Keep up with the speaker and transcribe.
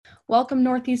Welcome,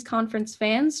 Northeast Conference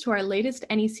fans, to our latest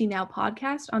NEC Now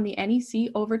podcast on the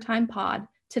NEC Overtime Pod.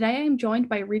 Today, I am joined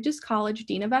by Regis College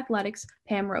Dean of Athletics,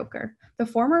 Pam Roker. The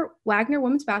former Wagner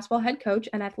women's basketball head coach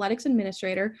and athletics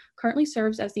administrator currently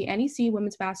serves as the NEC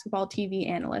women's basketball TV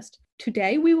analyst.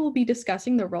 Today, we will be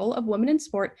discussing the role of women in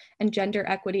sport and gender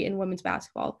equity in women's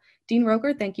basketball. Dean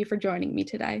Roker, thank you for joining me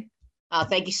today.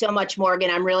 Thank you so much,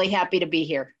 Morgan. I'm really happy to be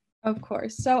here. Of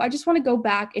course. So I just want to go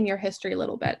back in your history a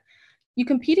little bit. You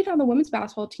competed on the women's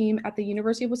basketball team at the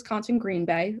University of Wisconsin-Green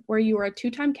Bay, where you were a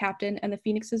two-time captain and the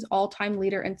Phoenix's all-time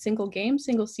leader in single game,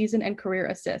 single season, and career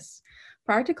assists.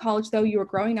 Prior to college, though, you were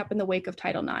growing up in the wake of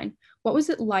Title IX. What was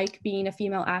it like being a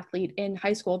female athlete in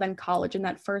high school, then college, in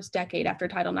that first decade after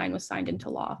Title IX was signed into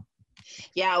law?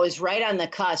 Yeah, I was right on the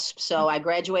cusp. So I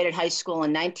graduated high school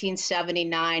in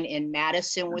 1979 in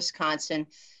Madison, Wisconsin.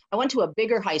 I went to a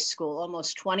bigger high school,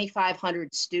 almost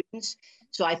 2,500 students.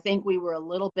 So I think we were a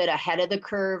little bit ahead of the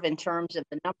curve in terms of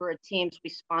the number of teams we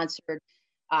sponsored,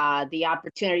 the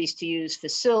opportunities to use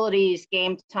facilities,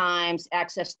 game times,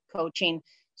 access to coaching.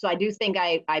 So I do think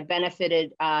I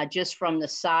benefited just from the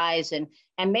size and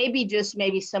maybe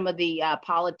some of the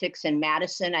politics in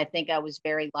Madison. I think I was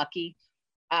very lucky.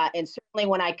 And certainly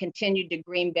when I continued to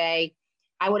Green Bay,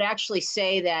 I would actually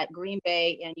say that Green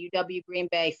Bay and UW Green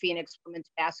Bay Phoenix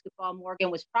women's basketball, Morgan,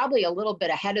 was probably a little bit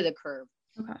ahead of the curve.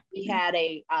 Okay. We had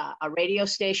a radio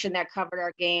station that covered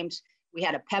our games. We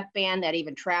had a pep band that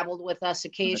even traveled with us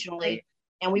occasionally.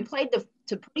 And we played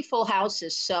to pretty full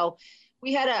houses. So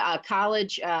we had a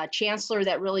college chancellor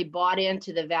that really bought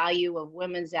into the value of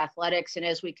women's athletics. And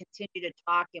as we continue to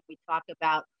talk and we talk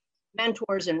about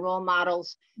mentors and role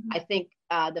models, I think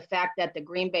the fact that the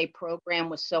Green Bay program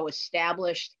was so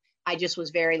established, I just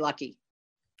was very lucky.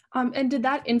 And did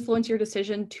that influence your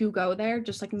decision to go there,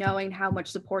 just like knowing how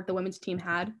much support the women's team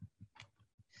had?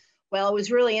 Well, it was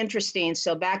really interesting.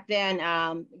 So back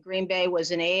then, Green Bay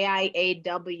was an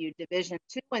AIAW Division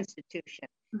II institution.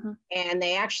 And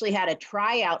they actually had a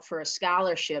tryout for a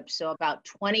scholarship. So about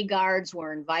 20 guards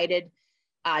were invited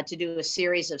to do a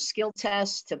series of skill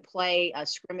tests, to play a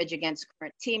scrimmage against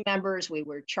current team members. We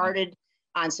were charted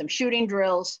on some shooting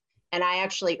drills, and I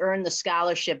actually earned the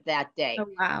scholarship that day. Oh,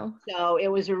 wow. So it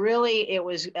was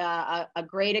a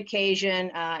great occasion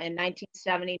in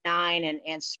 1979,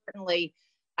 and certainly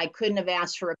I couldn't have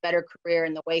asked for a better career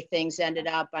in the way things ended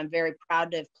up. I'm very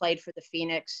proud to have played for the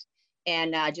Phoenix,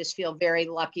 and just feel very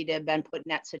lucky to have been put in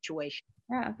that situation.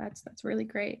 Yeah, that's really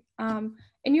great.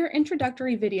 In your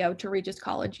introductory video to Regis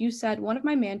College, you said, one of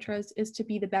my mantras is to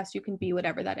be the best you can be,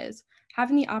 whatever that is.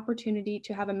 Having the opportunity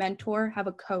to have a mentor, have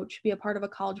a coach, be a part of a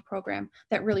college program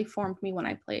that really formed me when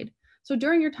I played. So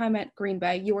during your time at Green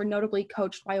Bay, you were notably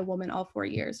coached by a woman all 4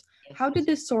 years. How did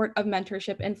this sort of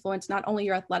mentorship influence not only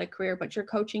your athletic career, but your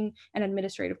coaching and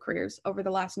administrative careers over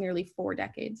the last nearly 4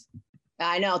 decades?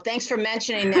 I know. Thanks for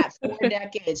mentioning that. 4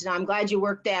 decades. Now, I'm glad you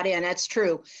worked that in. That's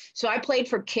true. So I played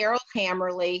for Carol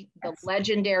Hammerly, the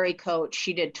legendary coach.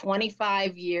 She did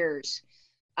 25 years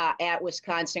at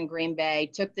Wisconsin Green Bay,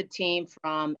 took the team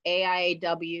from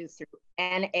AIAW through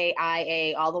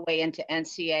NAIA all the way into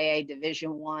NCAA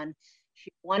Division I.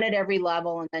 She won at every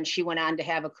level, and then she went on to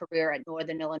have a career at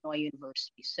Northern Illinois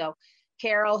University. So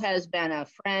Carol has been a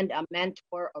friend, a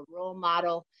mentor, a role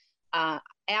model.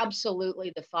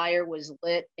 Absolutely, the fire was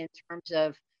lit in terms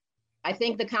of, I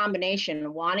think, the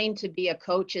combination, wanting to be a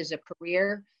coach as a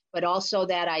career, but also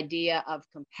that idea of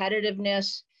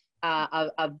competitiveness,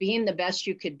 of being the best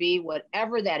you could be,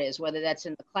 whatever that is, whether that's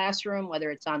in the classroom, whether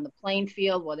it's on the playing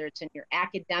field, whether it's in your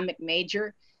academic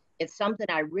major. It's something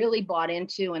I really bought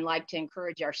into and like to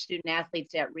encourage our student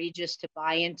athletes at Regis to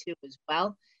buy into as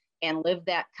well and live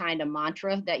that kind of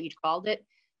mantra that you called it.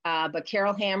 But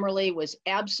Carol Hammerly was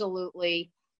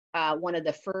absolutely one of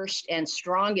the first and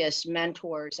strongest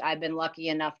mentors I've been lucky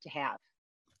enough to have.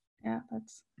 Yeah,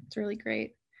 that's really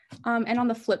great. And on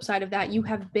the flip side of that, you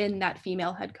have been that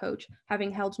female head coach,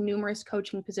 having held numerous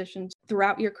coaching positions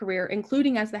throughout your career,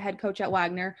 including as the head coach at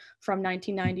Wagner from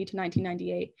 1990 to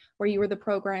 1998, where you were the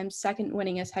program's second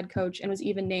winningest head coach and was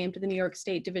even named the New York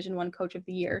State Division I Coach of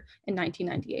the Year in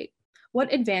 1998.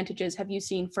 What advantages have you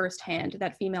seen firsthand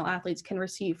that female athletes can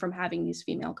receive from having these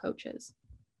female coaches?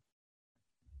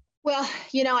 Well,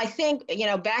 I think,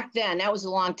 back then, that was a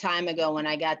long time ago when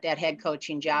I got that head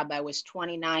coaching job. I was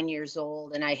 29 years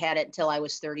old and I had it until I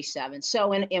was 37.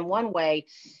 So in one way,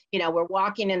 we're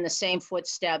walking in the same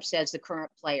footsteps as the current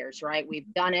players, right?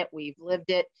 We've done it, we've lived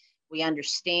it, we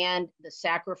understand the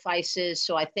sacrifices.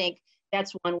 So I think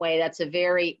that's one way, that's a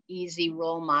very easy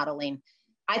role modeling.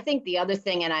 I think the other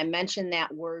thing, and I mentioned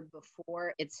that word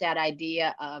before, it's that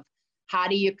idea of how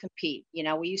do you compete? You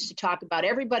know, we used to talk about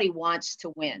everybody wants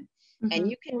to win. And Mhm.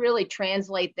 you can really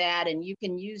translate that and you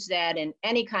can use that in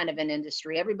any kind of an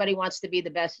industry. Everybody wants to be the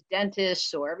best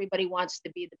dentist or everybody wants to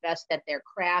be the best at their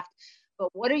craft. But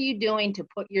what are you doing to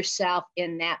put yourself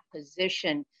in that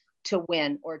position to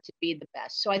win or to be the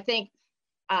best? So I think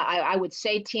I would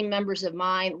say team members of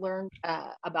mine learned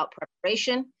about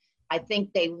preparation. I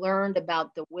think they learned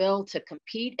about the will to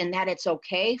compete and that it's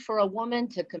okay for a woman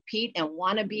to compete and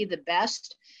want to be the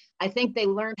best. I think they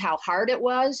learned how hard it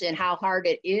was and how hard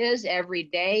it is every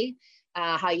day,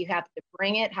 how you have to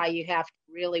bring it, how you have to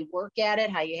really work at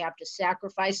it, how you have to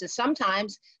sacrifice. And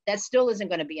sometimes that still isn't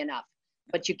going to be enough,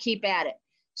 but you keep at it.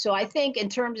 So I think in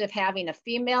terms of having a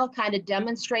female kind of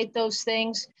demonstrate those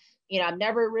things, you know, I've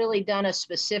never really done a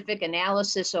specific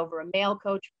analysis over a male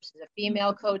coach versus a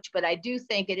female coach, but I do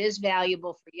think it is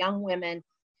valuable for young women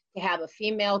to have a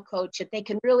female coach that they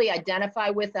can really identify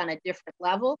with on a different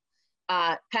level,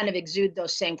 kind of exude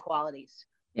those same qualities.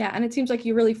 Yeah, and it seems like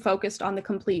you really focused on the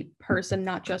complete person,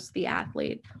 not just the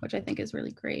athlete, which I think is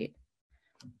really great.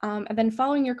 And then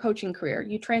following your coaching career,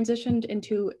 you transitioned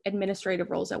into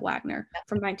administrative roles at Wagner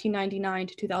from 1999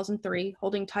 to 2003,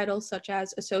 holding titles such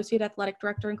as Associate Athletic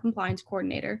Director and Compliance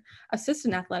Coordinator,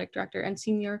 Assistant Athletic Director, and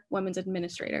Senior Women's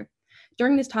Administrator.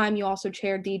 During this time, you also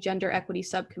chaired the Gender Equity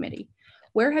Subcommittee.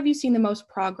 Where have you seen the most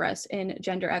progress in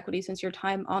gender equity since your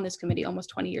time on this committee almost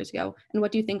 20 years ago? And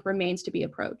what do you think remains to be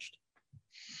approached?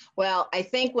 Well, I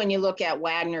think when you look at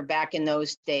Wagner back in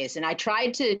those days, and I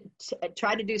tried to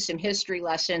do some history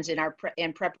lessons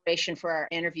in preparation for our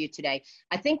interview today.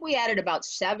 I think we added about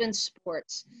 7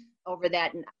 sports over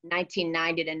that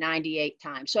 1990 to 98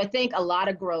 time. So I think a lot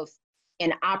of growth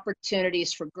and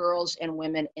opportunities for girls and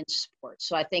women in sports.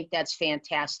 So I think that's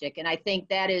fantastic. And I think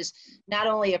that is not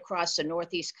only across the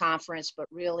Northeast Conference, but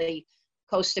really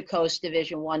coast to coast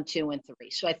Division 1, 2, and 3.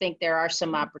 So I think there are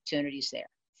some opportunities there.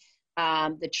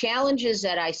 The challenges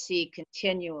that I see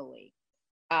continually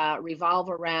revolve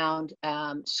around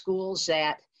schools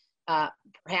that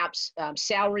perhaps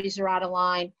salaries are out of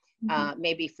line,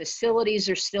 maybe facilities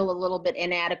are still a little bit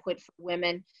inadequate for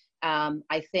women.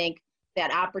 I think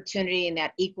that opportunity and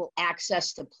that equal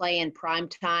access to play in prime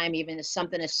time, even as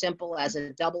something as simple as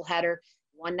a doubleheader.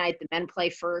 One night the men play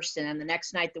first, and then the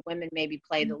next night the women maybe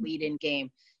play the lead-in game.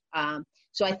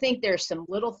 So I think there's some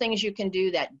little things you can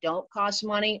do that don't cost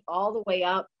money, all the way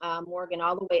up, Morgan,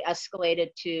 all the way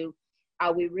escalated to,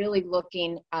 are we really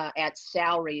looking at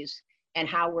salaries and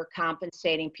how we're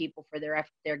compensating people for their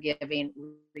effort they're giving,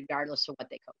 regardless of what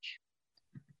they coach.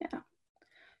 Yeah.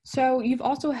 So you've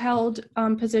also held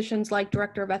positions like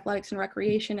Director of Athletics and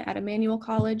Recreation at Emmanuel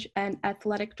College and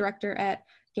Athletic Director at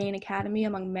Gain Academy,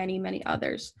 among many, many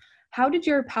others. How did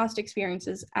your past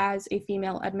experiences as a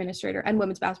female administrator and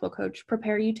women's basketball coach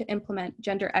prepare you to implement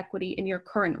gender equity in your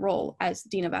current role as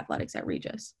Dean of Athletics at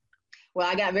Regis? Well,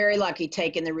 I got very lucky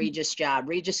taking the Regis job.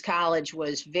 Regis College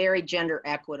was very gender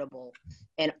equitable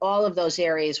in all of those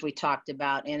areas we talked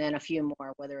about, and then a few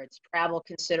more, whether it's travel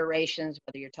considerations,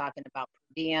 whether you're talking about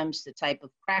per diems, the type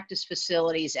of practice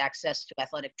facilities, access to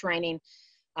athletic training,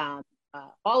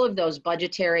 all of those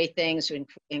budgetary things,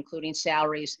 including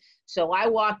salaries. So I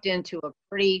walked into a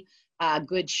pretty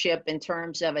good ship in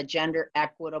terms of a gender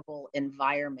equitable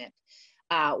environment.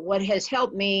 What has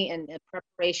helped me in the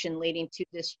preparation leading to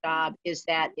this job is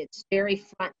that it's very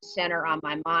front and center on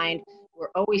my mind.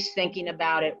 We're always thinking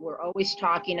about it. We're always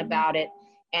talking about it.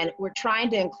 And we're trying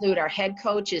to include our head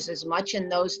coaches as much in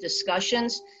those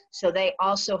discussions so they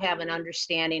also have an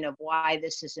understanding of why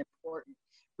this is important.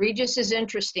 Regis is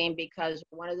interesting because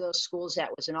one of those schools that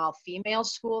was an all-female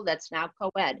school that's now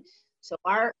co-ed. So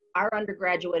our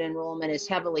undergraduate enrollment is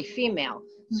heavily female.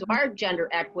 So our gender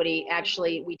equity,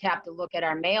 actually, we'd have to look at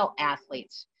our male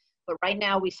athletes. But right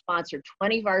now we sponsor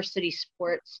 20 varsity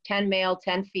sports, 10 male,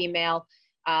 10 female.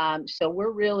 So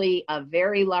we're really a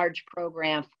very large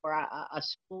program for a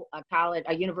school, a college,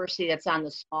 a university that's on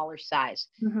the smaller size.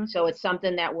 So it's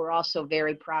something that we're also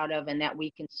very proud of and that we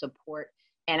can support.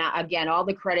 And again, all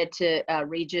the credit to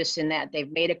Regis in that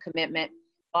they've made a commitment.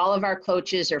 All of our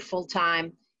coaches are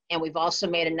full-time. And we've also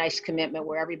made a nice commitment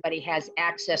where everybody has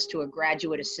access to a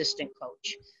graduate assistant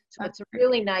coach. So it's a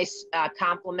really nice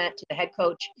compliment to the head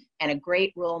coach and a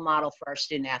great role model for our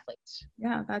student athletes.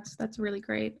 Yeah, that's really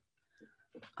great.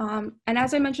 And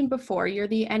as I mentioned before, you're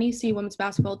the NEC Women's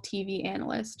Basketball TV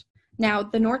analyst. Now,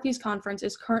 the Northeast Conference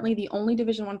is currently the only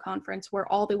Division I conference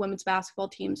where all the women's basketball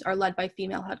teams are led by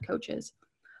female head coaches.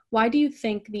 Why do you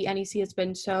think the NEC has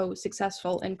been so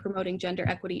successful in promoting gender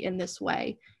equity in this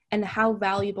way? And how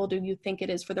valuable do you think it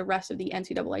is for the rest of the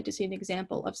NCAA to see an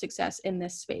example of success in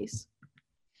this space?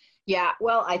 Yeah,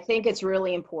 well, I think it's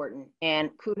really important, and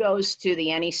kudos to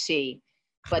the NEC,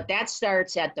 but that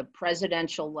starts at the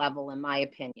presidential level, in my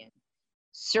opinion.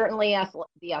 Certainly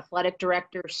the athletic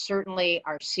director, certainly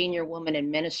our senior women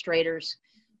administrators,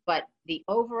 but the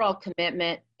overall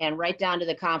commitment and right down to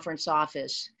the conference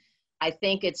office, I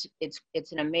think it's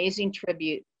an amazing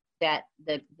tribute that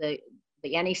the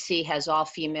NEC has all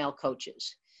female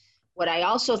coaches. What I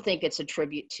also think it's a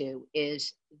tribute to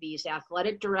is these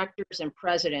athletic directors and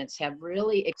presidents have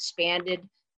really expanded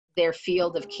their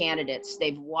field of candidates.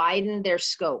 They've widened their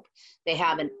scope. They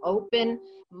have an open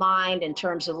mind in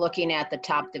terms of looking at the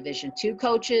top Division II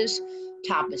coaches,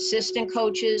 top assistant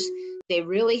coaches. They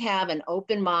really have an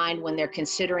open mind when they're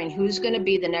considering who's going to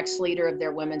be the next leader of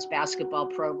their women's basketball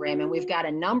program. And we've got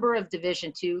a number of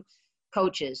Division II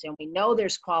coaches, and we know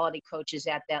there's quality coaches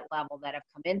at that level that have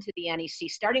come into the NEC,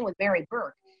 starting with Mary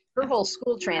Burke. Her whole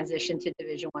school transition to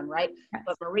Division I, right? Yes.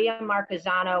 But Maria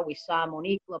Marquezano, we saw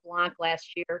Monique LeBlanc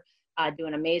last year do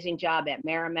an amazing job at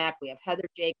Merrimack. We have Heather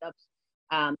Jacobs.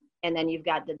 And then you've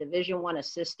got the Division I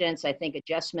assistants. I think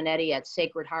Jess Minetti at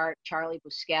Sacred Heart, Charlie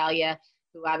Buscalia,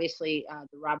 who obviously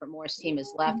the Robert Morris team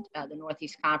has left the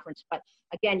Northeast Conference. But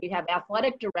again, you have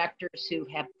athletic directors who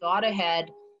have thought ahead,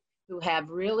 who have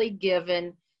really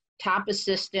given top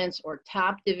assistants or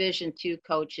top Division II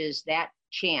coaches that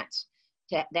chance,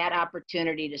 that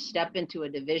opportunity to step into a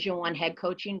Division I head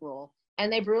coaching role.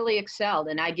 And they've really excelled.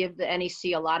 And I give the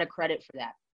NEC a lot of credit for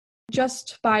that.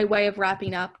 Just by way of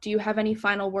wrapping up, do you have any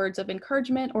final words of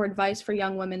encouragement or advice for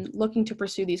young women looking to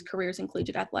pursue these careers in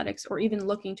collegiate athletics or even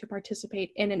looking to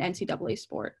participate in an NCAA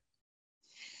sport?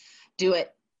 Do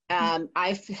it.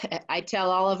 I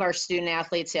tell all of our student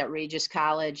athletes at Regis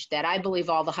College that I believe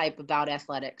all the hype about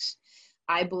athletics.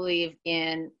 I believe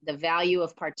in the value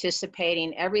of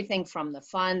participating, everything from the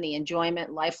fun, the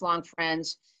enjoyment, lifelong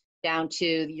friends, down to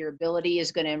your ability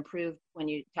is going to improve when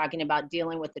you're talking about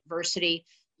dealing with adversity.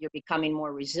 You're becoming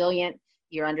more resilient.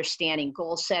 You're understanding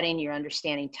goal setting. You're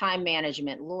understanding time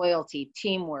management, loyalty,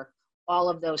 teamwork, all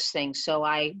of those things. So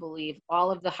I believe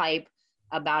all of the hype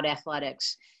about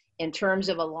athletics. In terms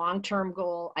of a long-term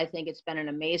goal, I think it's been an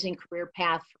amazing career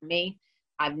path for me.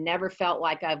 I've never felt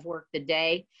like I've worked a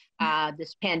day.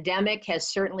 This pandemic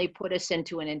has certainly put us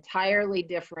into an entirely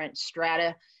different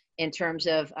strata in terms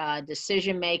of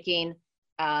decision-making,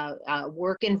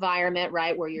 work environment,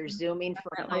 right, where you're Zooming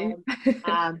from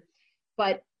home.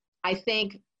 But I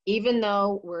think even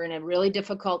though we're in a really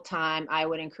difficult time, I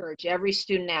would encourage every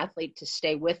student athlete to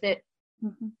stay with it.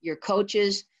 Mm-hmm. Your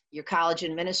coaches, your college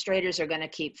administrators are going to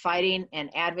keep fighting and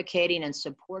advocating and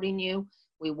supporting you.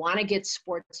 We want to get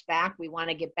sports back. We want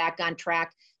to get back on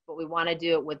track, but we want to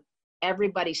do it with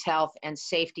everybody's health and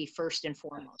safety first and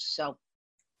foremost. So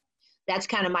that's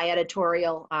kind of my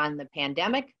editorial on the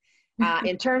pandemic.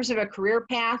 In terms of a career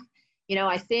path, you know,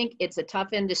 I think it's a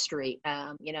tough industry.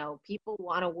 You know, people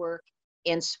want to work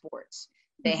in sports.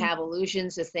 They have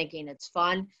illusions of thinking it's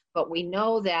fun, but we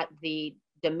know that the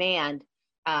demand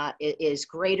is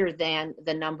greater than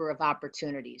the number of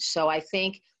opportunities. So I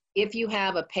think if you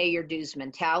have a pay your dues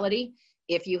mentality,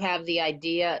 if you have the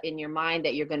idea in your mind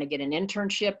that you're going to get an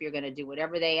internship, you're going to do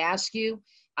whatever they ask you,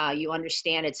 you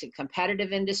understand it's a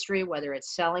competitive industry, whether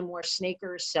it's selling more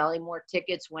sneakers, selling more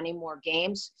tickets, winning more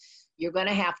games, you're going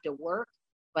to have to work.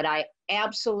 But I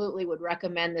absolutely would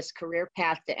recommend this career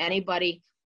path to anybody.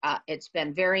 It's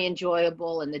been very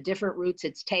enjoyable, and the different routes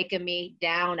it's taken me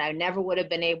down, I never would have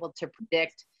been able to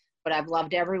predict, but I've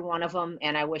loved every one of them,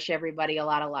 and I wish everybody a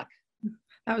lot of luck.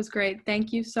 That was great.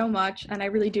 Thank you so much. And I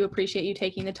really do appreciate you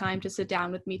taking the time to sit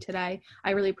down with me today.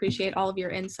 I really appreciate all of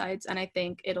your insights, and I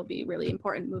think it'll be really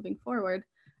important moving forward.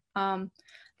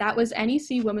 That was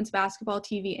NEC Women's Basketball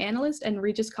TV analyst and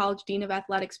Regis College Dean of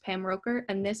Athletics, Pam Roker,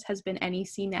 and this has been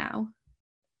NEC Now.